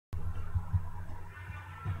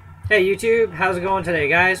Hey YouTube, how's it going today,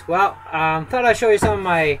 guys? Well, thought I'd show you some of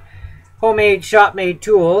my homemade shop-made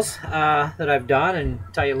tools that I've done and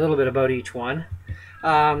tell you a little bit about each one.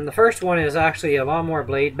 The first one is actually a lawnmower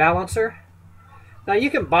blade balancer. Now you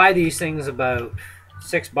can buy these things about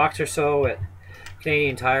 $6 or so at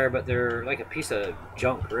Canadian Tire, but they're like a piece of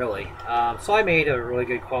junk really. So I made a really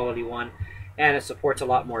good quality one, and it supports a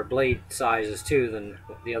lot more blade sizes too than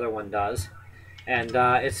the other one does. And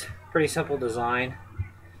it's pretty simple design.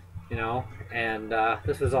 You know, and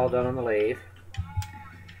this was all done on the lathe,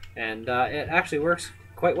 and it actually works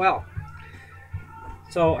quite well.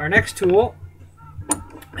 So our next tool,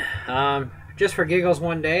 just for giggles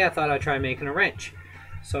one day I thought I'd try making a wrench.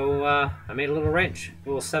 So I made a little wrench, a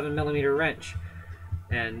little 7mm wrench,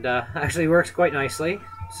 and actually works quite nicely.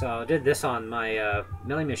 So I did this on my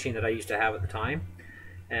milling machine that I used to have at the time,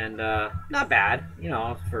 and not bad, you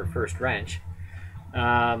know, for a first wrench.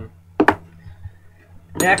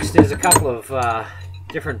 Next is a couple of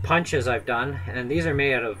different punches I've done, and these are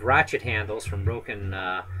made out of ratchet handles from broken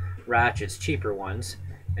ratchets, cheaper ones.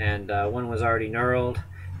 And one was already knurled.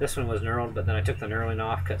 This one was knurled, but then I took the knurling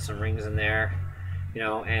off, cut some rings in there, you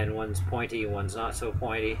know, and one's pointy, one's not so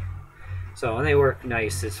pointy. So, and they work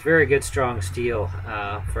nice. It's very good strong steel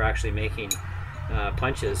for actually making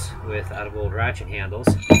punches with out of old ratchet handles.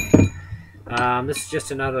 This is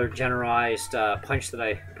just another generalized punch that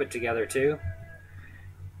I put together too.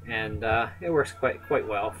 And it works quite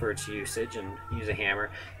well for its usage, and use a hammer.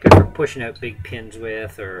 Good for pushing out big pins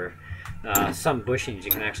with, or some bushings you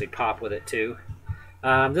can actually pop with it too.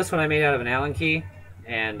 This one I made out of an Allen key,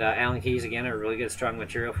 and Allen keys again are really good strong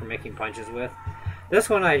material for making punches with. This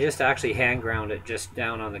one I just actually hand ground it just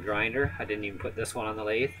down on the grinder. I didn't even put this one on the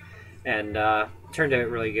lathe, and turned out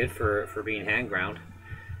really good for being hand ground.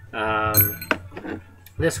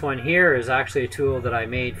 This one here is actually a tool that I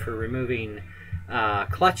made for removing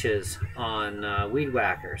clutches on weed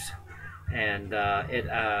whackers, and it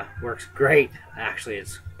works great. Actually,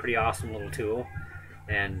 it's a pretty awesome little tool,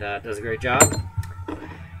 and does a great job.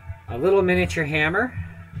 A little miniature hammer,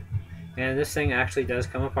 and this thing actually does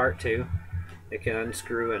come apart too. It can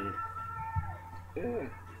unscrew, and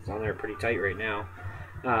it's on there pretty tight right now,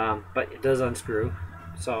 but it does unscrew.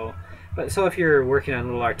 So if you're working on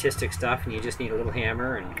little artistic stuff and you just need a little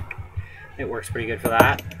hammer, and it works pretty good for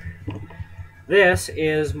that. This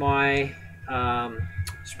is my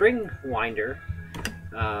spring winder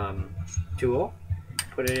tool.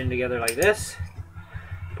 Put it in together like this.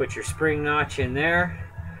 Put your spring notch in there,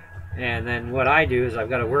 and then what I do is I've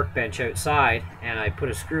got a workbench outside, and I put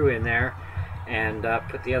a screw in there, and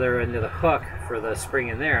put the other end of the hook for the spring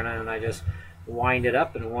in there, and then I just wind it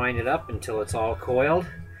up and wind it up until it's all coiled.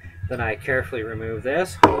 Then I carefully remove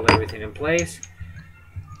this, hold everything in place,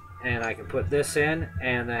 and I can put this in,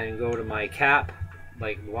 and then go to my cap,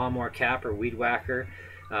 like lawnmower cap or weed whacker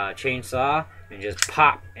chainsaw, and just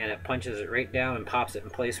pop, and it punches it right down and pops it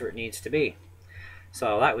in place where it needs to be.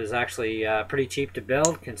 So that was actually pretty cheap to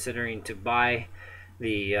build, considering to buy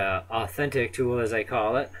the authentic tool, as I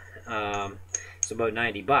call it. It's about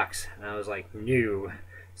 $90, and I was like, new.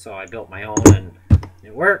 So I built my own, and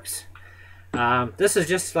it works. This is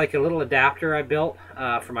just like a little adapter I built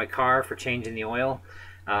for my car for changing the oil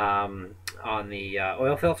on the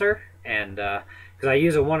oil filter, and because I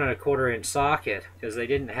use a 1 1/4 inch socket, because they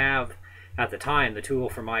didn't have at the time the tool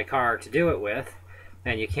for my car to do it with,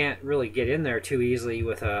 and you can't really get in there too easily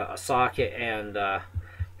with a socket and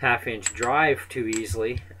 1/2 inch drive too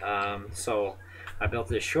easily. So I built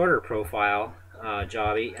this shorter profile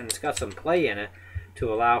jobby, and it's got some play in it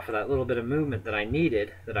to allow for that little bit of movement that I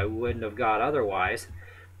needed that I wouldn't have got otherwise.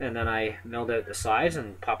 And then I milled out the sides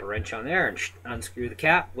and pop a wrench on there and unscrew the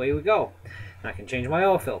cap. Away we go. And I can change my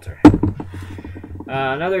oil filter.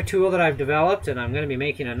 Another tool that I've developed, and I'm going to be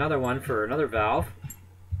making another one for another valve,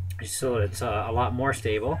 so that it's a lot more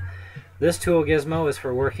stable. This tool gizmo is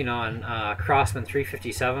for working on Crossman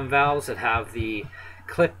 357 valves that have the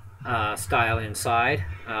clip style inside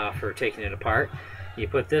for taking it apart. You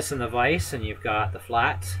put this in the vise, and you've got the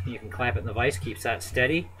flats. You can clamp it in the vise, keeps that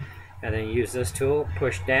steady. And then you use this tool,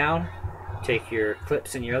 push down, take your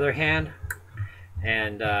clips in your other hand,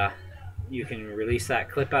 and you can release that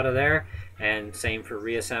clip out of there. And same for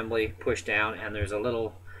reassembly, push down, and there's a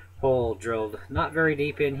little hole drilled not very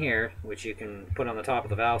deep in here, which you can put on the top of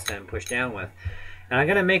the valve stem and push down with. And I'm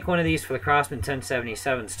going to make one of these for the Crossman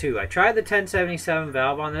 1077s too. I tried the 1077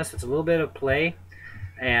 valve on this. It's a little bit of play,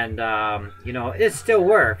 and you know, it still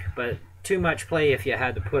work, but too much play if you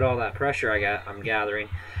had to put all that pressure I'm gathering.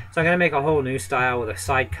 So I'm going to make a whole new style with a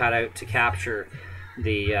side cutout to capture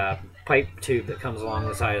the pipe tube that comes along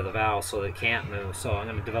the side of the valve so that it can't move. So I'm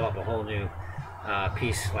going to develop a whole new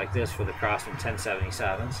piece like this for the Craftsman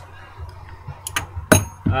 1077s.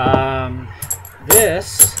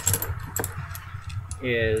 This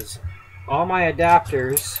is all my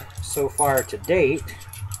adapters so far to date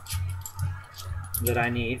that I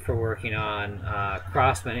need for working on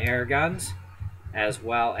Craftsman air guns, as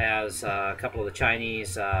well as a couple of the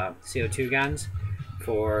Chinese CO2 guns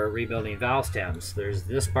for rebuilding valve stems. There's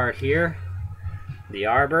this part here, the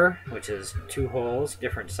arbor, which is 2 holes,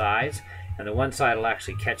 different sides, and the one side will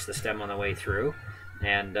actually catch the stem on the way through,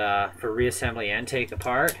 and for reassembly and take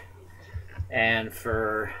apart. And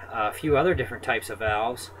for a few other different types of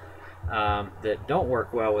valves that don't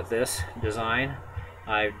work well with this design,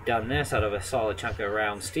 I've done this out of a solid chunk of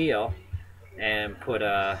round steel and put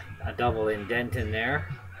a double indent in there,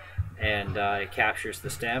 and it captures the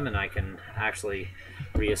stem, and I can actually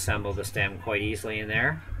reassemble the stem quite easily in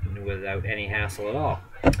there without any hassle at all.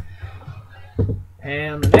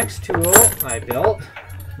 And the next tool I built,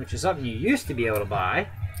 which is something you used to be able to buy,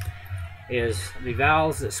 is the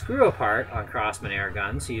valves that screw apart on Craftsman air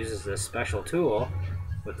guns. It uses this special tool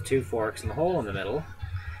with the 2 forks and the hole in the middle.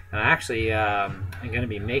 And I actually I'm going to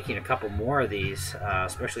be making a couple more of these,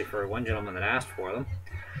 especially for one gentleman that asked for them.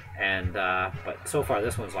 And but so far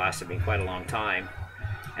this one's lasted me quite a long time.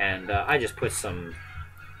 And I just put some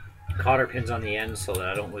cotter pins on the end so that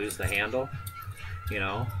I don't lose the handle, you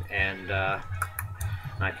know, and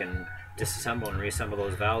I can disassemble and reassemble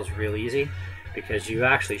those valves real easy, because you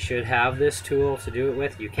actually should have this tool to do it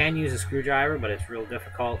with. You can use a screwdriver, but it's real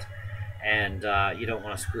difficult, and you don't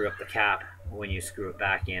want to screw up the cap when you screw it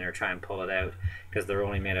back in or try and pull it out, because they're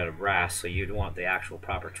only made out of brass, so you'd want the actual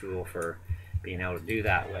proper tool for being able to do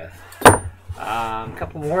that with. A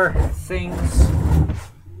couple more things.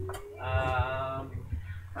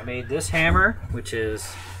 I made this hammer, which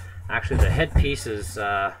is actually the headpiece is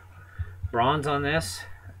bronze on this.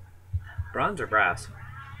 Bronze or brass?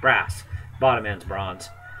 Brass. Bottom end's bronze.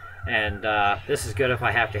 And this is good if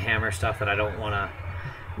I have to hammer stuff that I don't want to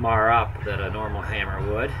mar up that a normal hammer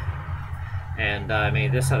would. And I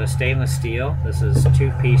made this out of stainless steel. This is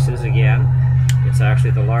 2 pieces again. It's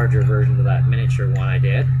actually the larger version of that miniature one I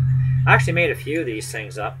did. I actually made a few of these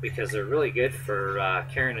things up because they're really good for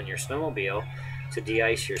carrying on your snowmobile to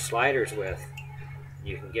de-ice your sliders with.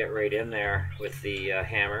 You can get right in there with the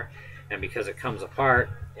hammer, and because it comes apart,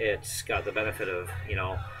 it's got the benefit of, you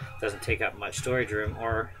know, doesn't take up much storage room,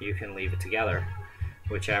 or you can leave it together,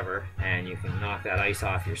 whichever, and you can knock that ice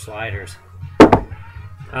off your sliders.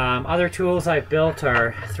 Other tools I've built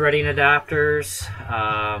are threading adapters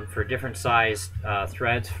for different size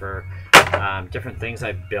threads for different things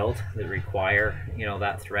I've built that require, you know,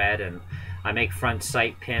 that thread. And I make front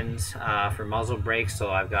sight pins for muzzle brakes, so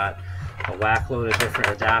I've got a whack load of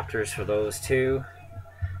different adapters for those too.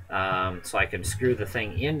 So I can screw the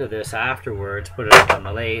thing into this afterwards, put it up on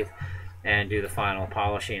the lathe, and do the final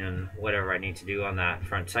polishing and whatever I need to do on that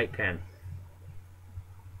front sight pin.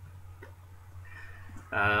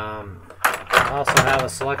 I also have a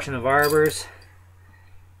selection of arbors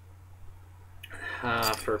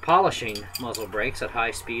for polishing muzzle brakes at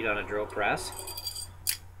high speed on a drill press.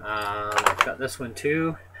 I've got this one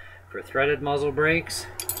too for threaded muzzle brakes.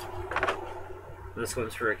 This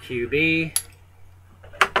one's for a QB.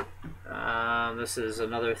 This is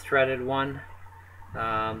another threaded one.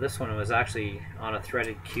 This one was actually on a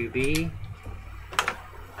threaded QB.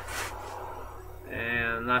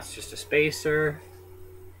 And that's just a spacer.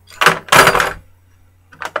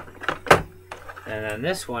 And then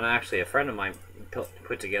this one, actually, a friend of mine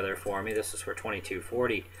put together for me. This is for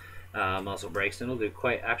 2240 muzzle brakes, and it'll do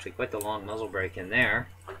actually quite the long muzzle brake in there.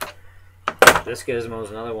 This gizmo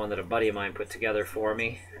is another one that a buddy of mine put together for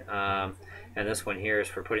me. And this one here is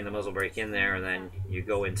for putting the muzzle brake in there, and then you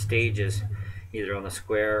go in stages, either on the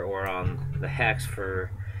square or on the hex,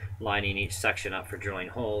 for lining each section up for drilling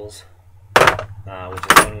holes, which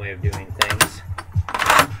is one way of doing things.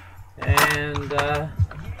 And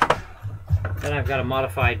then I've got a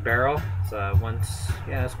modified barrel. It's a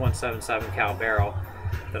 177 cal barrel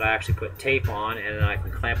that I actually put tape on, and then I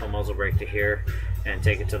can clamp a muzzle brake to here and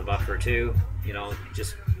take it to the buffer too. You know,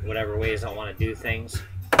 just whatever ways I want to do things.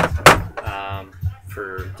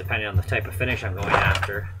 For depending on the type of finish I'm going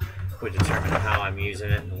after, would determine how I'm using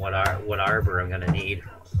it and what arbor I'm going to need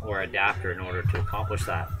or adapter in order to accomplish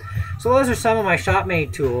that. So those are some of my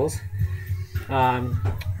shop-made tools.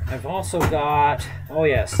 I've also got, oh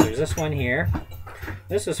yes, there's this one here.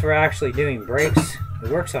 This is for actually doing brakes. It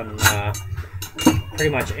works on pretty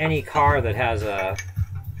much any car that has a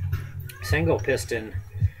single piston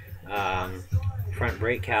front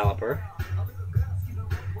brake caliper.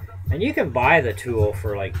 And you can buy the tool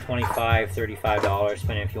for like $25, $35,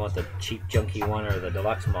 depending if you want the cheap junky one or the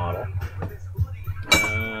deluxe model.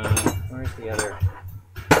 Where's the other?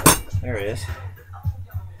 There it is.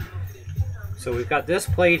 So we've got this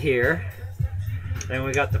plate here. Then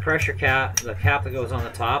we got the pressure cap, the cap that goes on the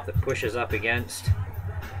top that pushes up against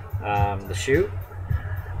the chute.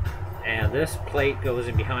 And this plate goes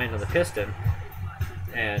in behind on the piston.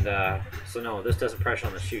 And so no, this doesn't pressure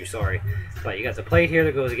on the shoe, sorry. But you got the plate here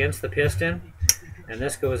that goes against the piston, and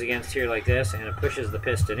this goes against here like this, and it pushes the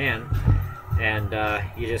piston in. And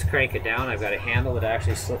you just crank it down. I've got a handle that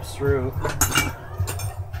actually slips through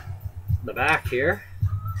the back here.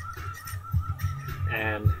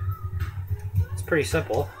 And it's pretty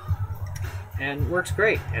simple and works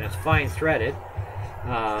great, and it's fine threaded.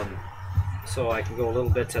 So I can go little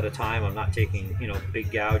bits at a time. I'm not taking, you know,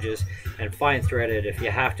 big gouges. And fine threaded, if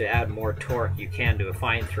you have to add more torque, you can do a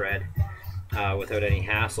fine thread without any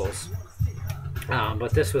hassles.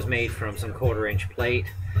 But this was made from some 1/4-inch plate,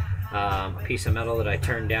 a piece of metal that I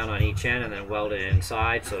turned down on each end and then welded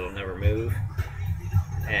inside so it'll never move.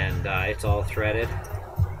 And it's all threaded.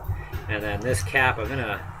 And then this cap, I'm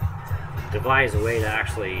gonna devise a way to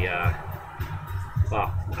actually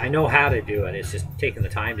well, I know how to do it, it's just taking the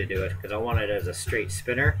time to do it because I want it as a straight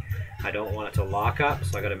spinner. I don't want it to lock up,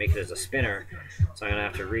 so I got to make it as a spinner. So I'm going to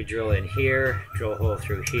have to re-drill in here, drill a hole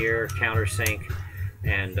through here, countersink,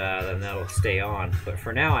 and then that'll stay on. But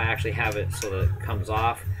for now I actually have it so that it comes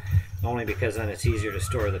off, only because then it's easier to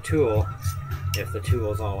store the tool if the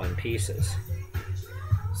tool's all in pieces.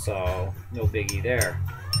 So no biggie there.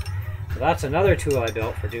 So that's another tool I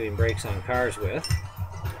built for doing brakes on cars with,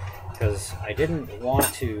 because I didn't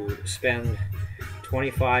want to spend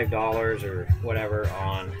 $25 or whatever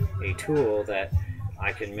on a tool that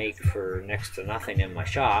I can make for next to nothing in my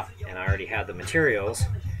shop, and I already had the materials,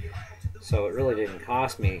 so it really didn't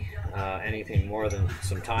cost me anything more than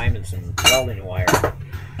some time and some welding wire.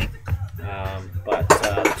 But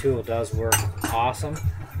the tool does work awesome.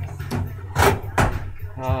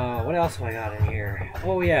 What else have I got in here?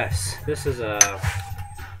 Oh yes, this is a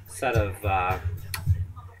set of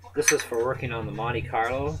this is for working on the Monte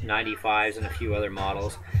Carlo 95s and a few other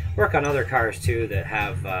models. Work on other cars too that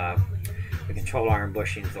have the control arm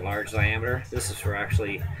bushings, the large diameter. This is for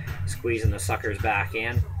actually squeezing the suckers back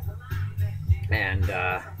in, and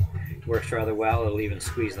works rather well. It'll even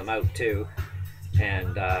squeeze them out too.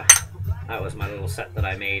 And that was my little set that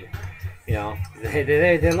I made. You know,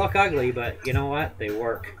 they look ugly, but you know what? They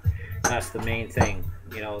work. That's the main thing.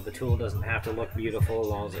 You know, the tool doesn't have to look beautiful as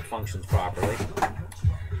long as it functions properly.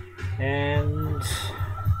 And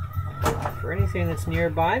for anything that's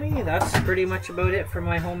nearby me, that's pretty much about it for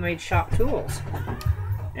my homemade shop tools.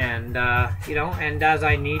 And you know, and as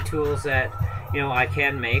I need tools that, you know, I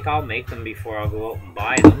can make, I'll make them before I'll go out and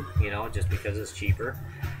buy them, you know, just because it's cheaper.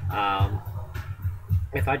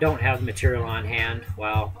 If I don't have the material on hand,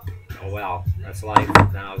 well, oh well, that's life.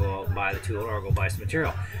 Then I'll go out and buy the tool, or I'll go buy some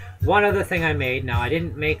material. One other thing I made, now I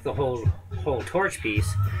didn't make the whole torch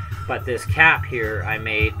piece, but this cap here I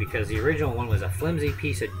made because the original one was a flimsy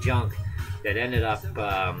piece of junk that ended up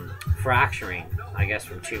fracturing, I guess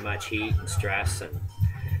from too much heat and stress. And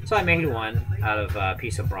so I made one out of a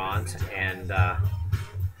piece of bronze, and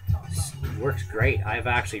works great. I've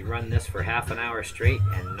actually run this for half an hour straight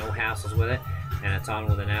and no hassles with it, and it's on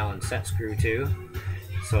with an Allen set screw too,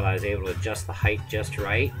 so I was able to adjust the height just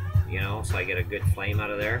right, you know, so I get a good flame out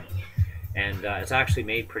of there. And it's actually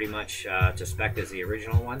made pretty much to spec as the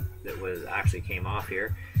original one that was actually came off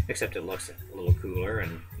here, except it looks a little cooler,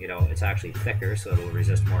 and you know, it's actually thicker, so it'll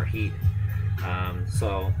resist more heat.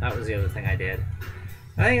 So that was the other thing I did.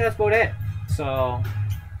 I think that's about it. So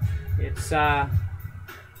it's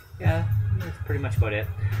yeah, that's pretty much about it.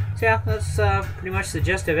 So yeah, that's pretty much the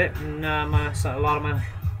gist of it, and a lot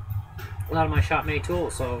of my shop made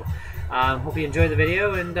tools. So hope you enjoyed the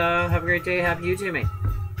video, and have a great day. Happy YouTubing.